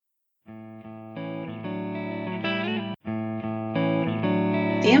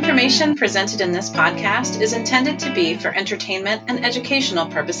The information presented in this podcast is intended to be for entertainment and educational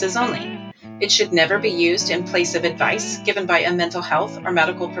purposes only. It should never be used in place of advice given by a mental health or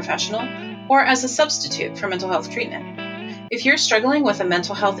medical professional or as a substitute for mental health treatment. If you're struggling with a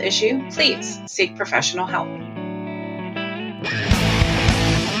mental health issue, please seek professional help.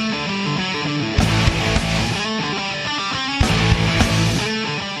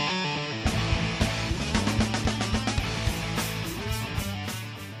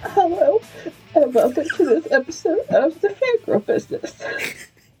 Hello, and welcome to this episode of The Fangirl Business.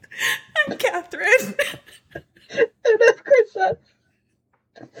 I'm Catherine. And I'm Krista.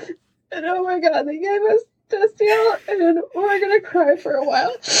 And oh my god, they gave us Destiel, and we're gonna cry for a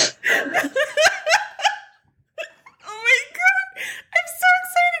while. Oh my god, I'm so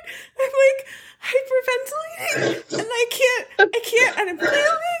excited. I'm like hyperventilating, and I can't, and I'm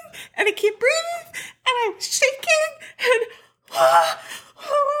feeling, and I can't breathe, and I'm shaking, and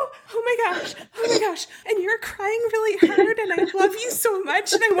oh my gosh, and you're crying really hard, and I love you so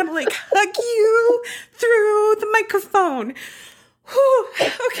much, and I want to like hug you through the microphone. Whew,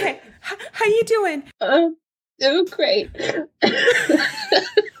 okay, how you doing? Doing great.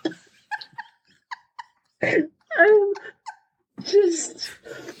 I'm just,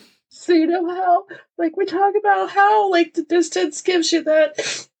 so you know how, like, we talk about how, like, the distance gives you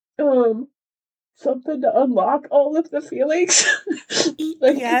that, something to unlock all of the feelings.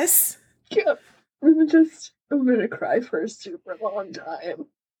 Like, yes. Yeah, I'm gonna cry for a super long time.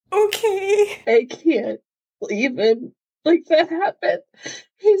 Okay. I can't even, like, that happened.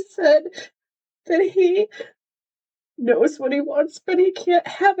 He said that he knows what he wants, but he can't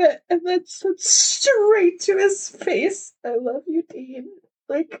have it, and that's straight to his face. I love you, Dean.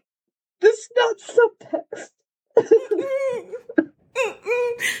 Like, this is not subtext.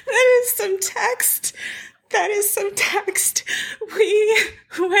 That is some text. We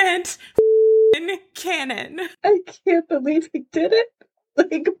went canon. I can't believe he did it.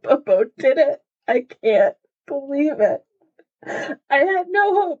 Like, Bobo did it. I can't believe it. I had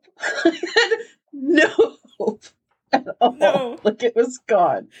no hope. I had no hope at all. No. Like, it was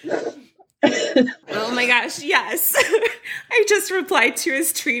gone. Oh my gosh, yes. I just replied to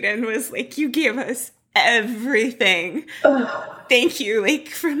his tweet and was like, you gave us everything. Thank you. Like,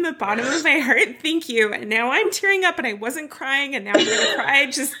 from the bottom of my heart, thank you. And now I'm tearing up, and I wasn't crying, and now I'm gonna cry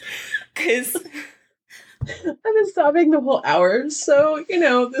just because I've been sobbing the whole hour, so, you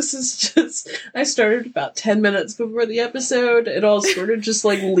know, this is just, I started about 10 minutes before the episode. It all sort of just,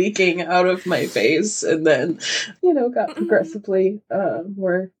 like, leaking out of my face, and then, you know, got progressively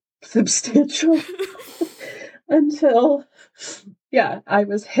more substantial until, yeah, I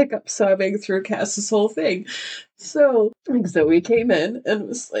was hiccup sobbing through Cass's whole thing. So, like, Zoe came in and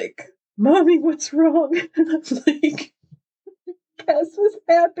was like, Mommy, what's wrong? And I'm like, Cass was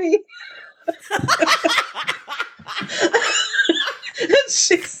happy. And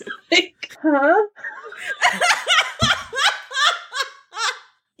she's like, huh?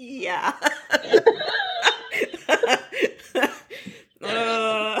 yeah.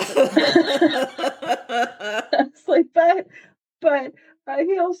 I was like, but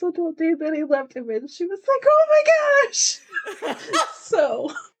he also told Dave that he loved him, and she was like, oh my gosh.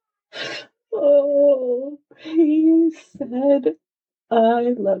 So, he said,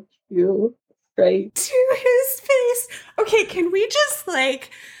 I love you, right? To his face. Okay, can we just,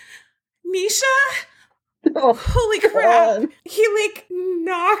 like, Misha? Oh, holy crap. He, like,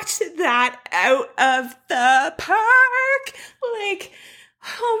 knocked that out of the park. Like,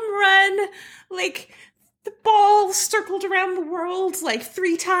 home run. Like, the ball circled around the world, like,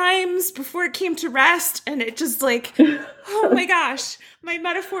 3 times before it came to rest. And it just, like, oh my gosh. My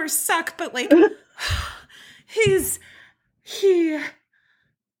metaphors suck, but, like, he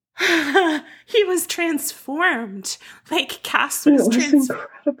was transformed. Like, Cass was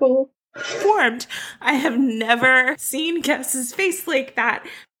incredible. Transformed. I have never seen Cass's face like that.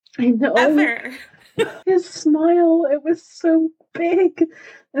 I know. Ever. His smile, it was so big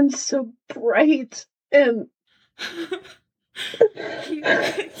and so bright, and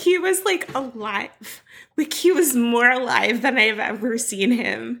he was, like, alive. Like, he was more alive than I've ever seen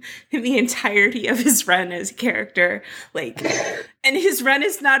him in the entirety of his run as a character. Like, and his run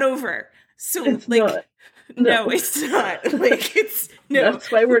is not over. So, it's like, not. No, it's not. Like, it's, no. That's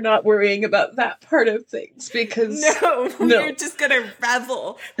why we're not worrying about that part of things, because... We're just gonna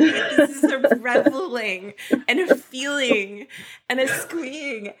revel. This is a reveling, and a feeling, and a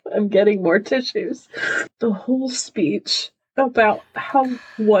squeeing. I'm getting more tissues. The whole speech about how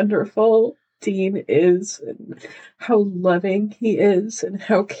wonderful Dean is, and how loving he is, and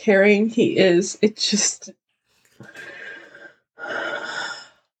how caring he is, it just...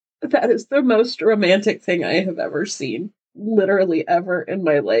 That is the most romantic thing I have ever seen, literally ever in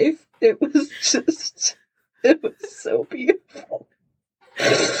my life. It was so beautiful.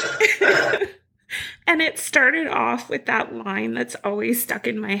 And it started off with that line that's always stuck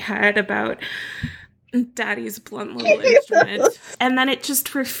in my head about Daddy's blunt little instrument. And then it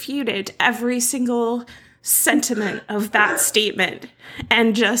just refuted every single sentiment of that statement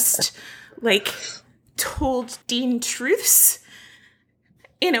and just, like, told Dean truths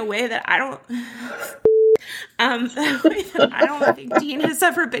in a way that I don't think Dean has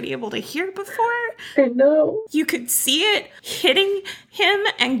ever been able to hear before. I know. You could see it hitting him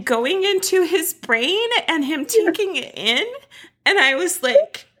and going into his brain and him taking it in. And I was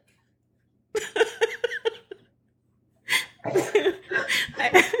like,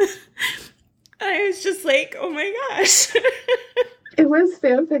 I was just like, oh my gosh. It was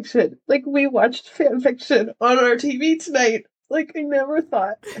fan fiction. Like, we watched fan fiction on our TV tonight. Like, I never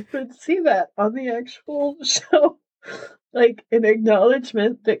thought I would see that on the actual show. Like, an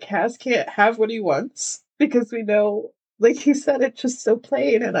acknowledgement that Cass can't have what he wants. Because we know, like, he said it just so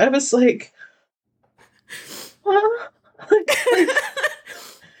plain. And I was like, huh?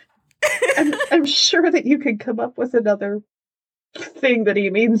 I'm sure that you could come up with another thing that he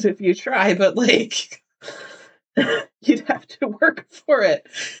means if you try, but, like, you'd have to work for it.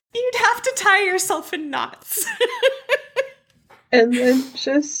 You'd have to tie yourself in knots. And then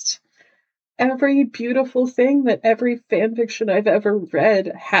just every beautiful thing that every fanfiction I've ever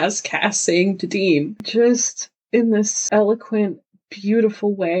read has Cass saying to Dean, just in this eloquent,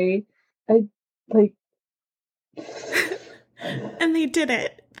 beautiful way. I, like... And they did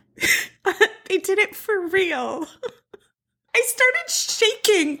it. They did it for real. I started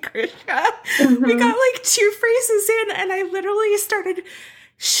shaking, Krisha. Mm-hmm. We got like 2 phrases in and I literally started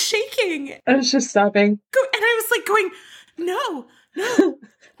shaking. I was just sobbing. And I was like going, no. And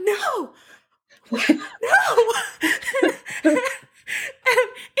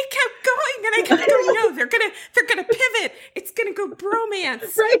it kept going and I kept going, no, they're gonna pivot. It's gonna go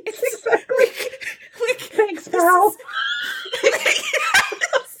bromance. Right, exactly. Like, thanks, pal.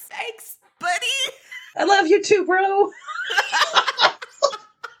 Thanks, buddy. I love you too, bro.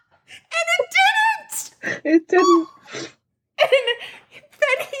 And it didn't. It didn't. And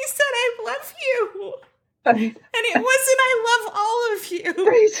then he said, I love you. And it wasn't, I love all of you.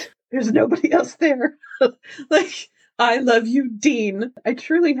 Right. There's nobody else there. Like, I love you, Dean. I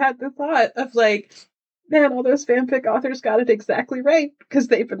truly had the thought of, like, man, all those fanfic authors got it exactly right because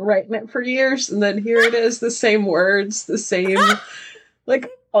they've been writing it for years. And then here it is, the same words, the same, like,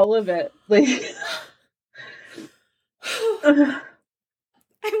 all of it. Like, I'm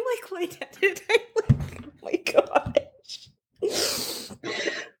like lightheaded. I'm like, oh my gosh.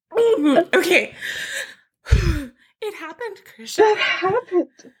 Okay. It happened, Krisha. That happened,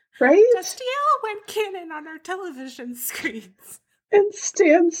 right? DESTIELLLLLLLL went canon on our television screens. And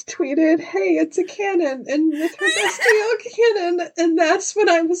Stans tweeted, hey, it's a canon, and with her DESTIELLLLL canon, and that's when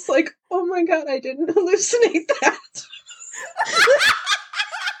I was like, oh my god, I didn't hallucinate that.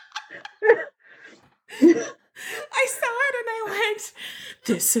 I saw it and I went,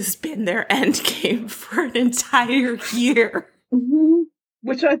 this has been their endgame for an entire year. Mm-hmm.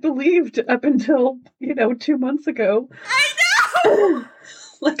 Which I believed up until, 2 months ago. I know!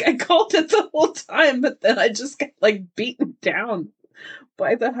 Like, I called it the whole time, but then I just got, like, beaten down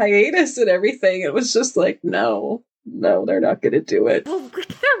by the hiatus and everything. It was just like, no, they're not going to do it. Well,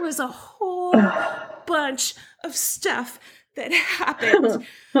 there was a whole bunch of stuff that happened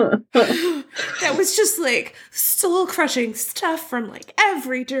that was just, like, soul-crushing stuff from, like,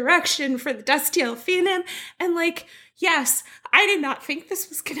 every direction for the DESTIELLLLL fandom. And, like, yes, I did not think this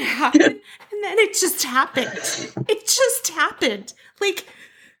was going to happen. And then it just happened. It just happened. Like,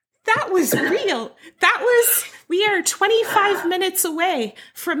 that was real. We are 25 minutes away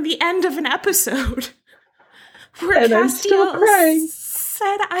from the end of an episode where Castiel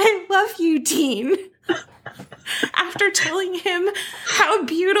said, I love you, Dean. After telling him how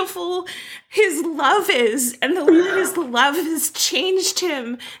beautiful his love is and the way that his love has changed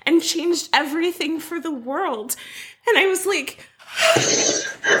him and changed everything for the world. And I was like,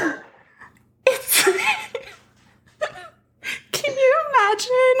 can you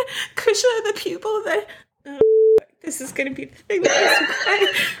imagine, Kusha, the people that... this is going to be the thing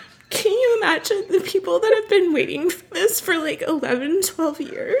that can you imagine the people that have been waiting for this for like 11, 12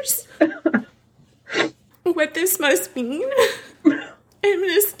 years? What this must mean? I'm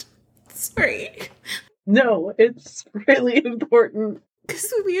just sorry. No, it's really important.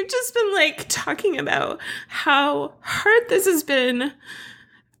 Because we've just been like talking about how hard this has been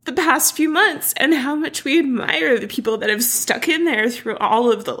the past few months and how much we admire the people that have stuck in there through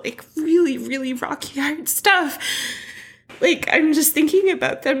all of the, like, really, really rocky hard stuff. Like, I'm just thinking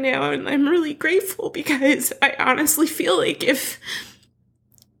about them now, and I'm really grateful because I honestly feel like if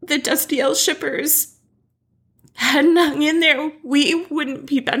the Destiel shippers hadn't hung in there, we wouldn't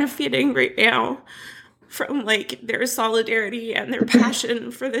be benefiting right now from, like, their solidarity and their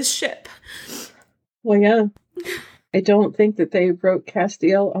passion for this ship. Well, yeah. I don't think that they wrote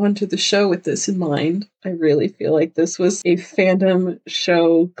Castiel onto the show with this in mind. I really feel like this was a fandom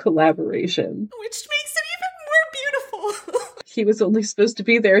show collaboration. Which makes it even more beautiful. He was only supposed to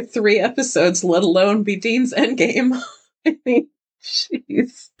be there 3 episodes, let alone be Dean's endgame. I mean,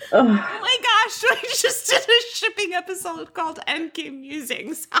 jeez. Oh my gosh, I just did a shipping episode called Endgame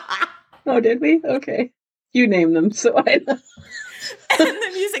Musings. Oh, did we? Okay. You name them, so I know. And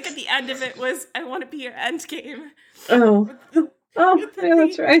the music at the end of it was, I Want to Be Your Endgame. Oh, yeah,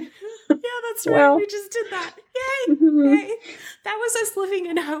 that's right. Yeah, that's right. Well. We just did that. Yay! Mm-hmm. Yay! That was us living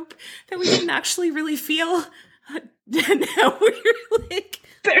in hope that we didn't actually really feel. And now we're like,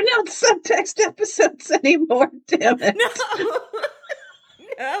 they're not subtext episodes anymore, damn it.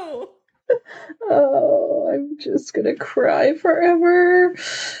 No. Oh, I'm just gonna cry forever.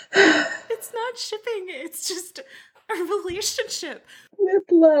 It's not shipping, it's just a relationship.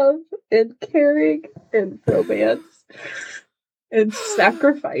 With love and caring and romance and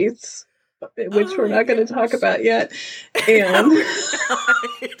sacrifice, which we're not going to talk about yet. And we're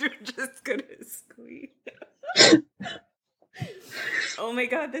just going to squeeze. Oh my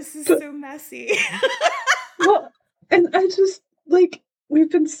god, this is so messy. Well, and I just, like, we've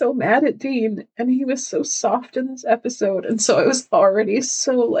been so mad at Dean, and he was so soft in this episode, and so I was already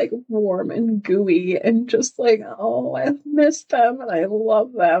so, like, warm and gooey, and just like, oh, I missed them, and I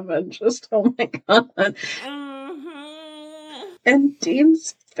love them, and just, oh my god. Mm-hmm. And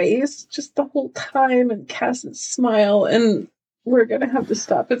Dean's face just the whole time, and Cass's smile, and we're gonna have to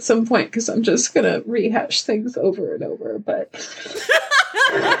stop at some point, because I'm just gonna rehash things over and over, but...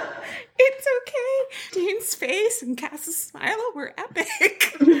 It's okay. Dean's face and Cass's smile were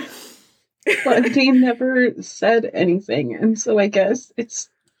epic. But Dean never said anything, and so I guess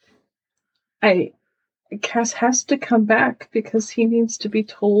Cass has to come back because he needs to be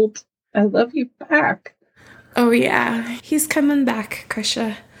told, I love you back. Oh yeah, he's coming back,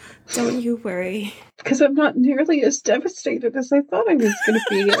 Krisha. Don't you worry. Because I'm not nearly as devastated as I thought I was going to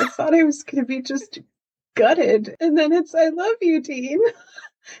be. I thought I was going to be just gutted, and then it's, I love you, Dean.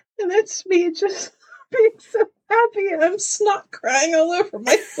 And that's me just being so happy, and I'm snot crying all over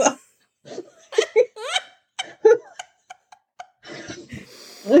myself.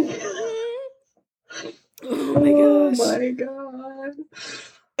 Oh my god.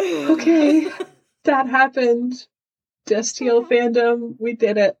 Okay, that happened. Destiel fandom, we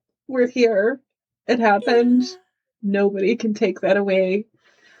did it. We're here. It happened. Yeah. Nobody can take that away.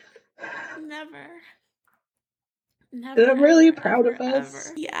 Never. And I'm really proud of us.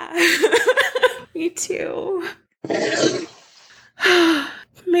 Ever. Yeah. Me too.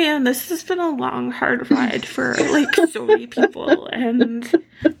 Man, this has been a long, hard ride for, like, so many people, and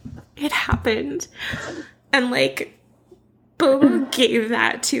it happened. And, like, Bobo gave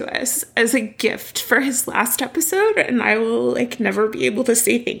that to us as a gift for his last episode, and I will, like, never be able to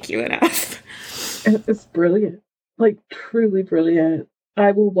say thank you enough. It's brilliant. Like, truly brilliant.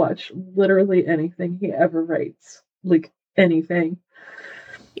 I will watch literally anything he ever writes. Like, anything.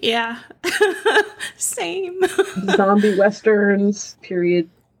 Yeah. Same. Zombie westerns, period,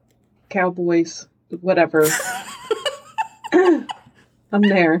 cowboys, whatever. I'm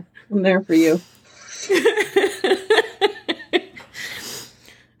there. I'm there for you.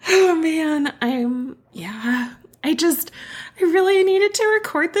 Oh man, I really needed to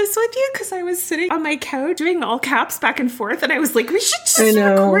record this with you because I was sitting on my couch doing all caps back and forth, and I was like, we should just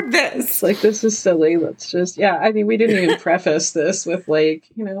record this. It's like, this is silly. Let's just, I mean, we didn't even preface this with, like,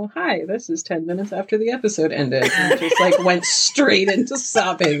 hi, this is 10 minutes after the episode ended. And just, like, went straight into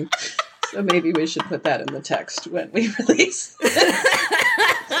sobbing. So maybe we should put that in the text when we release it.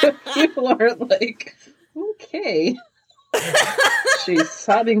 So people aren't like, okay. She's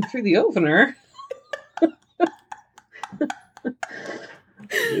sobbing through the opener.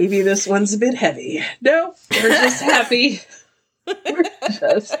 Maybe this one's a bit heavy. No, we're just happy. We're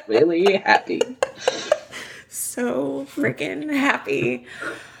just really happy. So freaking happy.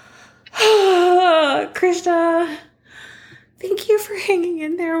 Krishna, thank you for hanging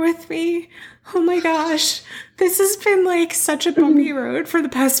in there with me. Oh my gosh. This has been, like, such a bumpy road for the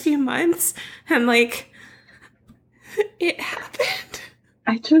past few months. And, like, it happened.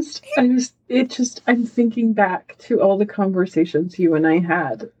 I'm thinking back to all the conversations you and I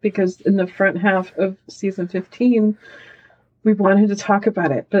had, because in the front half of season 15, we wanted to talk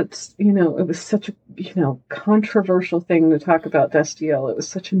about it, but, you know, it was such a, you know, controversial thing to talk about Destiel. It was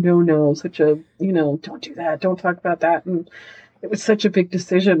such a no-no, such a, you know, don't do that, don't talk about that. And it was such a big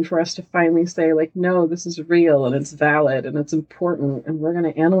decision for us to finally say, like, no, this is real and it's valid and it's important and we're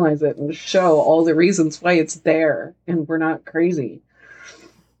going to analyze it and show all the reasons why it's there and we're not crazy.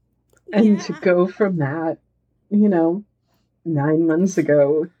 And to go from that, you know, 9 months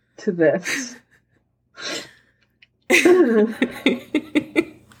ago to this.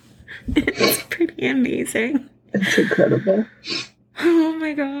 It's pretty amazing. It's incredible. Oh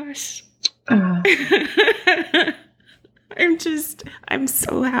my gosh. I'm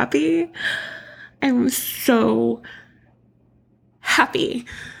so happy. I'm so happy.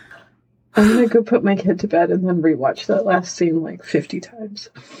 I'm going to go put my kid to bed and then rewatch that last scene like 50 times.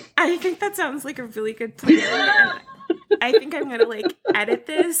 I think that sounds like a really good plan. I think I'm going to like edit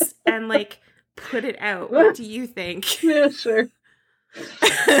this and like put it out. What do you think? Yeah, sure.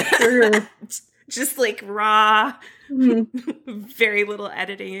 Sure. Just like raw, very little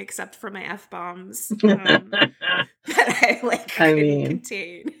editing except for my F-bombs that I like couldn't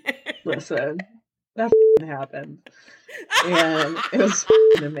contain. Listen, that happened. And it was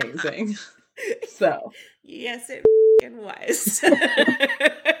amazing. So. Yes, it was.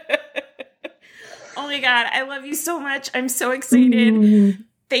 Oh my God, I love you so much. I'm so excited.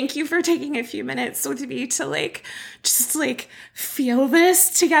 Thank you for taking a few minutes with me to like, just like feel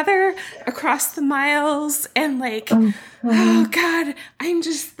this together across the miles and like, oh God, I'm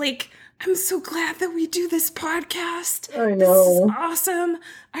just like, I'm so glad that we do this podcast. I know. This is awesome.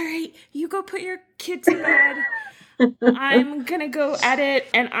 All right, you go put your kid to bed. I'm going to go edit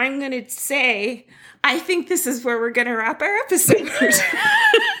and I'm going to say, I think this is where we're going to wrap our episode.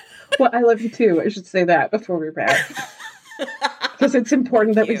 Well, I love you too. I should say that before we wrap. Because it's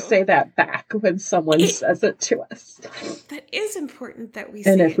important that we say that back when someone says it to us. That is important that we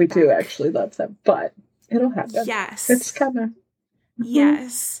say it And if we back. do actually love them. But it'll happen. Yes. It's coming.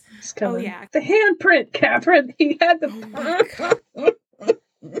 Yes. It's coming. Oh, yeah. The handprint, Catherine. He had the...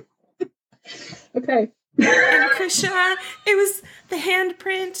 Okay. And Krisha, it was the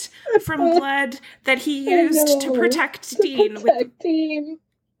handprint from blood that he used to protect Dean. Dean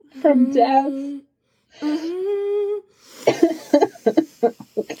from death. Mm-hmm.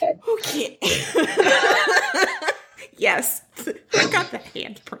 Okay. Yes. I got the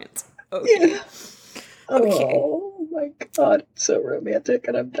handprint. Okay. Oh my God. It's so romantic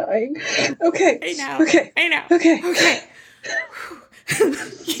and I'm dying. Okay. I know. Okay. I know. Okay.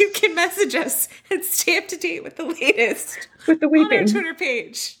 You can message us and stay up to date with the latest. With the weeping. On our Twitter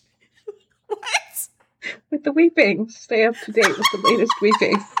page. What? With the weeping. Stay up to date with the latest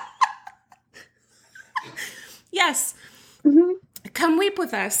weeping. Yes. Mm-hmm. Come weep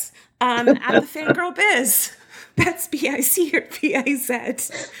with us at the Fangirl Biz. That's BIC or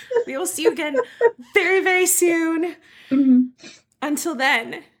BIZ. We will see you again very, very soon. Mm-hmm. Until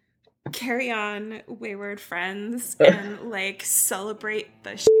then, carry on, wayward friends, and like celebrate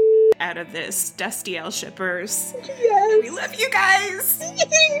the out of this, Destiel shippers. Yes. We love you guys.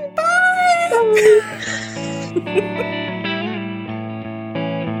 Bye. Bye.